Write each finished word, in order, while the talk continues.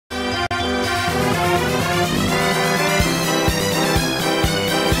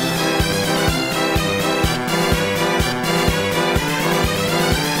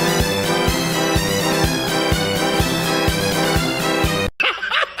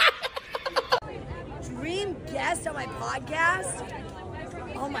podcast?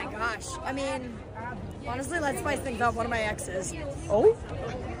 Oh my gosh. I mean, honestly, let's spice things up. One of my exes. Oh?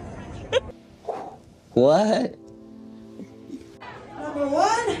 What? Number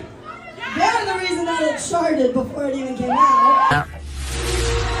one, they're the reason that it charted before it even came out.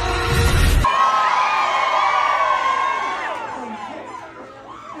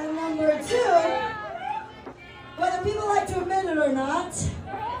 And number two, whether people like to admit it or not,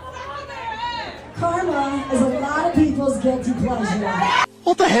 karma is a lot of people's guilty pleasure.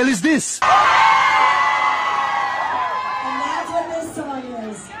 What the hell is this? And that's what this song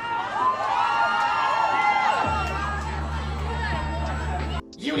is.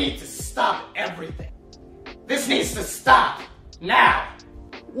 You need to stop everything. This needs to stop now.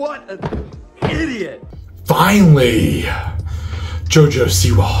 What an idiot! Finally, JoJo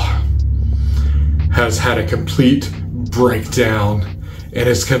Siwa has had a complete breakdown and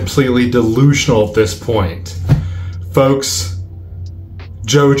is completely delusional at this point. Folks,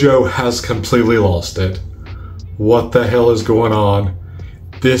 JoJo has completely lost it. What the hell is going on?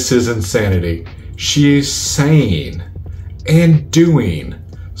 This is insanity. She is saying and doing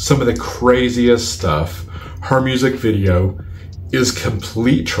some of the craziest stuff. Her music video is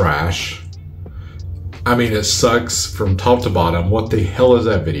complete trash. I mean, it sucks from top to bottom. What the hell is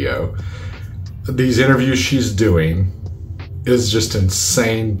that video? These interviews she's doing is just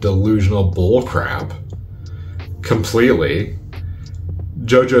insane, delusional bullcrap. Completely.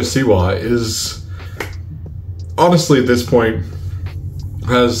 JoJo Siwa is, honestly at this point,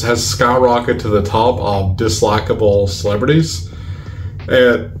 has skyrocketed to the top of dislikable celebrities.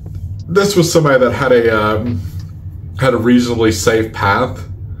 And this was somebody that had a reasonably safe path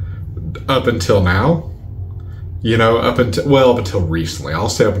up until now. You know, up until recently. I'll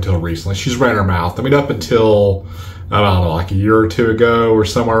say up until recently. She's ran her mouth. I mean, up until, I don't know, like a year or two ago or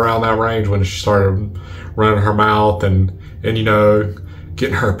somewhere around that range when she started running her mouth and you know,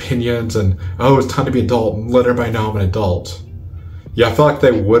 getting her opinions and, oh, it's time to be adult and let everybody know I'm an adult. Yeah, I feel like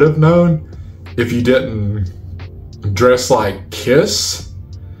they would have known if you didn't dress like Kiss,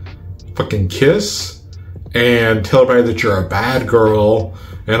 fucking Kiss, and tell everybody that you're a bad girl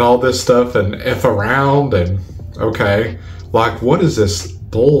and all this stuff and F around and, okay, like, what is this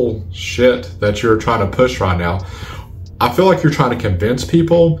bullshit that you're trying to push right now? I feel like you're trying to convince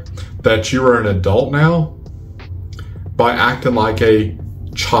people that you are an adult now by acting like a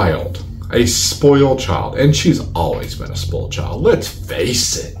child, a spoiled child. And she's always been a spoiled child. Let's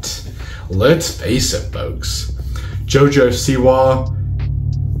face it. Let's face it, folks. JoJo Siwa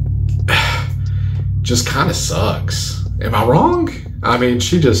just kind of sucks. Am I wrong? I mean,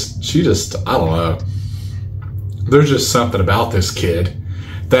 she just, I don't know. There's just something about this kid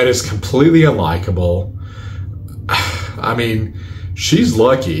that is completely unlikable. I mean, she's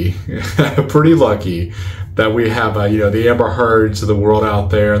lucky, pretty lucky, that we have, you know, the Amber Heards of the world out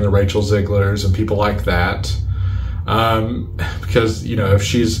there and the Rachel Ziegler's and people like that. Because, you know, if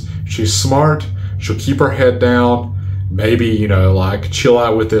she's smart, she'll keep her head down. Maybe, you know, like, chill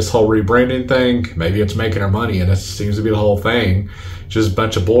out with this whole rebranding thing. Maybe it's making her money, and it seems to be the whole thing. Just a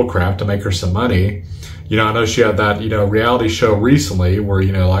bunch of bullcrap to make her some money. You know, I know she had that, you know, reality show recently where,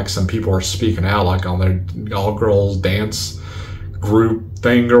 you know, like, some people are speaking out, like, on their all-girls dance group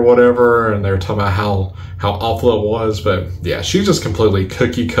thing or whatever, and they're talking about how awful it was. But, yeah, she's just completely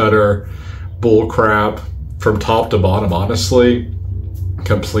cookie-cutter bullcrap from top to bottom, honestly.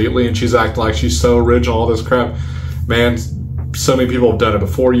 Completely. And she's acting like she's so original, all this crap. Man, so many people have done it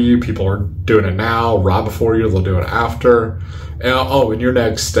before you. People are doing it now, right before you. They'll do it after. And, oh, and your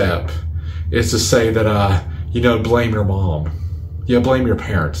next step is to say that, you know, blame your mom. Yeah, blame your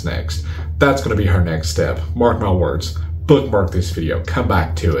parents next. That's going to be her next step. Mark my words. Bookmark this video. Come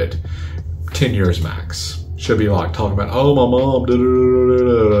back to it. 10 years max. Should be like talking about, oh, my mom. Da, da, da,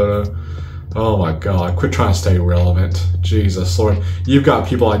 da, da. Oh my God. Quit trying to stay relevant. Jesus Lord. You've got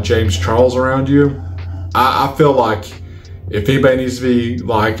people like James Charles around you. I feel like if anybody needs to be,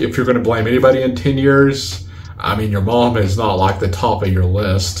 like, if you're going to blame anybody in 10 years, I mean, your mom is not like the top of your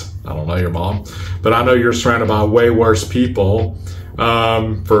list. I don't know your mom, but I know you're surrounded by way worse people,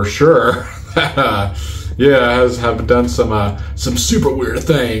 for sure. Yeah, have done some super weird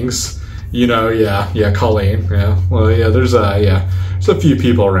things. You know, yeah, Colleen. Yeah, well, yeah, there's a few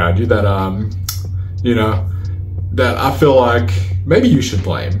people around you that, you know, that I feel like maybe you should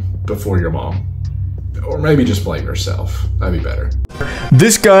blame before your mom. Or maybe just blame yourself. That'd be better.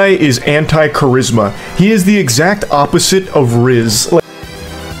 This guy is anti-charisma. He is the exact opposite of Riz.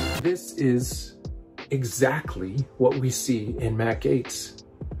 This is exactly what we see in Matt Gaetz.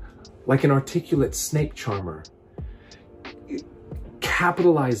 Like an articulate snake charmer,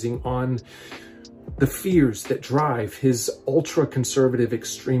 capitalizing on the fears that drive his ultra-conservative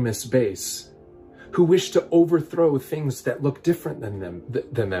extremist base, who wish to overthrow things that look different than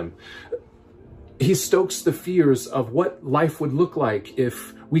them. He stokes the fears of what life would look like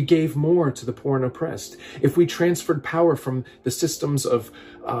if we gave more to the poor and oppressed, if we transferred power from the systems of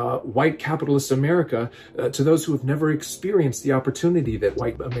white capitalist America to those who have never experienced the opportunity that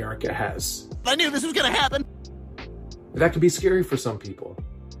white America has. I knew this was gonna happen. That could be scary for some people.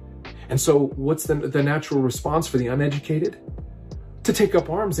 And so what's the natural response for the uneducated? To take up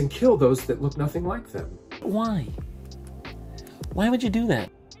arms and kill those that look nothing like them. Why? Why would you do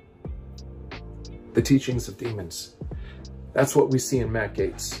that? The teachings of demons. That's what we see in Matt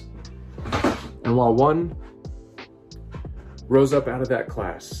Gaetz. And while one rose up out of that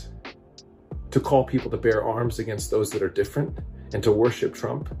class to call people to bear arms against those that are different and to worship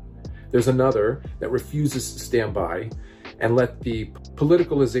Trump, there's another that refuses to stand by and let the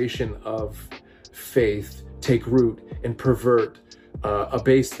politicalization of faith take root and pervert a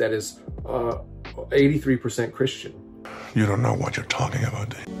base that is 83% Christian. You don't know what you're talking about,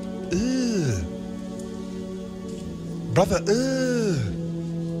 Dave. Ugh. Brother, ugh.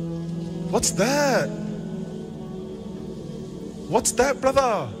 What's that? What's that,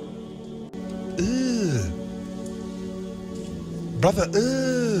 brother? Ugh. Brother,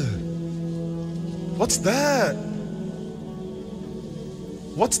 ugh. What's that?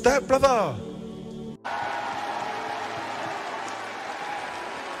 What's that, brother?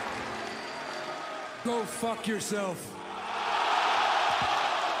 Go fuck yourself.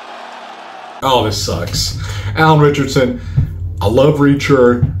 Oh, this sucks. Alan Richardson, I love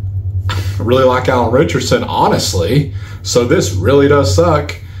Reacher. I really like Alan Richardson, honestly. So this really does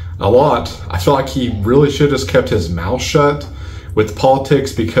suck a lot. I feel like he really should have just kept his mouth shut with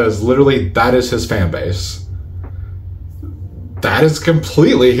politics, because literally that is his fan base. That is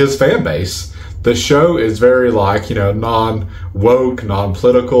completely his fan base. The show is very like, you know, non-woke,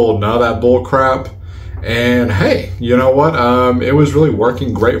 non-political, none of that bull crap. And hey, you know what? It was really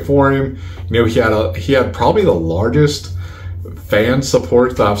working great for him. You know, he had probably the largest fan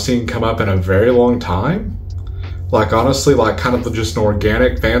support that I've seen come up in a very long time. Like, honestly, like kind of just an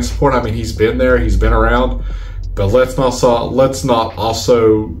organic fan support. I mean, he's been there, he's been around, but let's not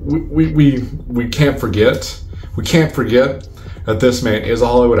also we can't forget that this man is a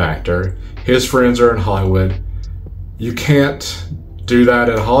Hollywood actor. His friends are in Hollywood. You can't do that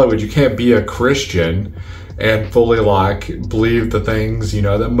in Hollywood. You can't be a Christian and fully like believe the things, you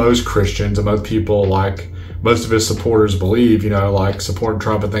know, that most Christians and most people, like most of his supporters, believe, you know, like supporting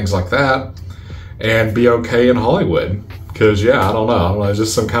Trump and things like that, and be okay in Hollywood. Because yeah, I don't know, it's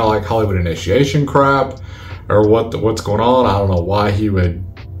just some kind of like Hollywood initiation crap or what's going on. I don't know why he would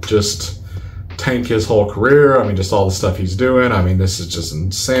just tank his whole career. I mean, just all the stuff he's doing. I mean, this is just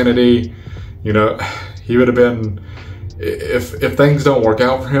insanity. You know, he would have been, if things don't work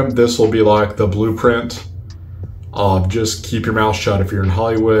out for him, this will be like the blueprint of just keep your mouth shut if you're in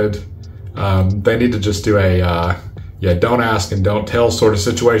Hollywood. They need to just do a don't ask and don't tell sort of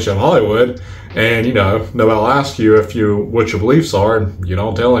situation in Hollywood. And, you know, nobody will ask you what your beliefs are, and you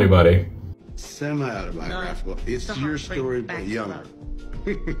don't tell anybody. Semi-autobiographical. It's your story, but younger.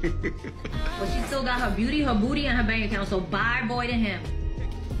 But she still got her beauty, her booty, and her bank account, so bye boy to him.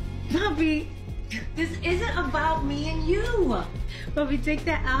 Bobby, this isn't about me and you. Bobby, take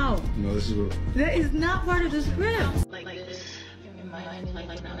that out. No, this is what... That is not part of the script. Like this, you remind me like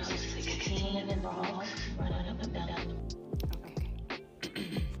when I was 16 and in Bronx, running up and down.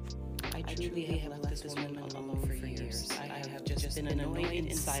 I truly have left this woman alone for years. I have just been annoyed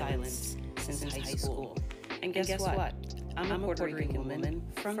in silence since high school. And guess what? I'm a Puerto Rican woman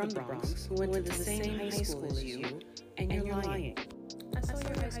from the Bronx who went to the same high school as you, and you're lying. I saw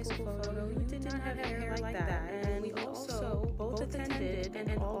your high school photo. You did not have hair like that. And we also both attended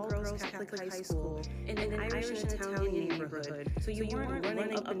an all-girls Catholic high school in an Irish and Italian neighborhood. So you weren't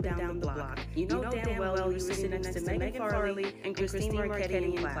running up and down the block. You know damn well you were sitting next to Megan Farley and Christine Marchetti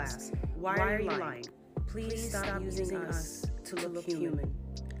in class. Why are you lying? Please stop using us to look human.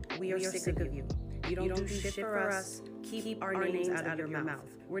 We are sick of you. You don't do shit for us. Keep our names out of your mouth.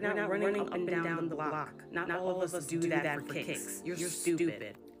 We're not running up and down the block. Not all of us do that for kicks. You're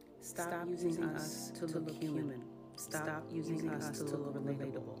stupid. Stop using us to look human. Stop using us to look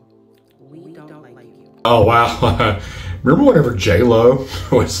relatable. We don't like you. Oh wow. Remember whenever J-Lo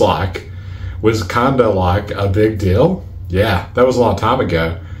was kinda like a big deal? Yeah, that was a long time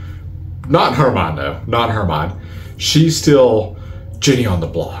ago. Not in her mind though, not in her mind. She's still Jenny on the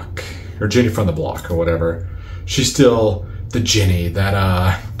block, or Jenny from the block or whatever. She's still the Jenny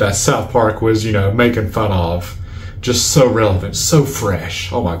that South Park was, you know, making fun of just so relevant, so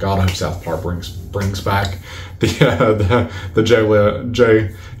fresh. Oh my God, I hope South Park brings back the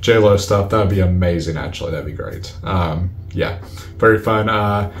J-Lo stuff. That'd be amazing. Actually, that'd be great. Yeah, very fun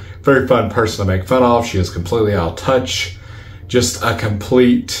person to make fun of. She is completely out of touch, just a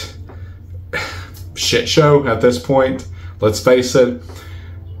complete shit show at this point. Let's face it,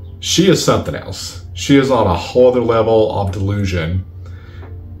 she is something else. She is on a whole other level of delusion,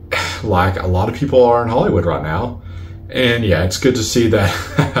 like a lot of people are in Hollywood right now. And yeah, it's good to see that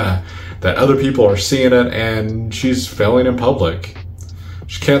that other people are seeing it, and she's failing in public.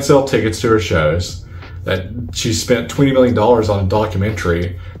 She can't sell tickets to her shows. That she spent $20 million on a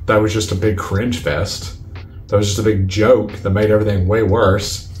documentary that was just a big cringe fest. That was just a big joke that made everything way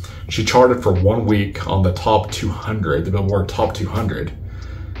worse. She charted for 1 week on the top 200, the Billboard top 200.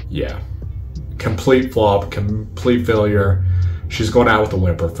 Yeah, complete flop, complete failure. She's going out with a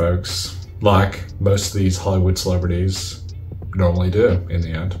whimper, folks, like most of these Hollywood celebrities normally do in the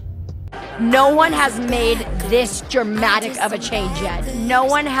end. No one has made this dramatic of a change yet. No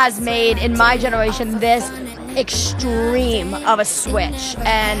one has made, in my generation, this extreme of a switch.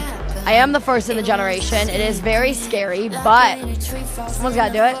 And I am the first in the generation. It is very scary, but someone's got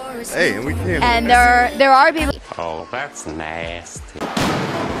to do it. Hey, and we can't. And there are people. Oh, that's nasty.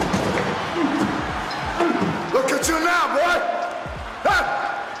 Look at you now, boy.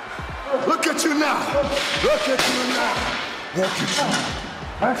 Huh? Look at you now. Look at you now. Look at you.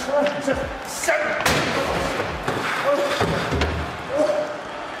 That's right. Just shut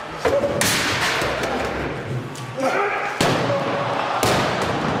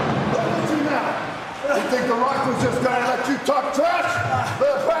You think The Rock was just gonna let you talk trash?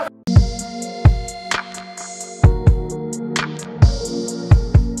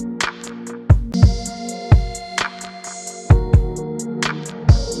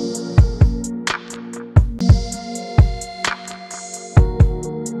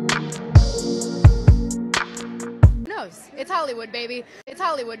 It's Hollywood, baby. It's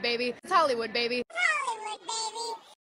Hollywood, baby. It's Hollywood, baby. Hollywood, baby.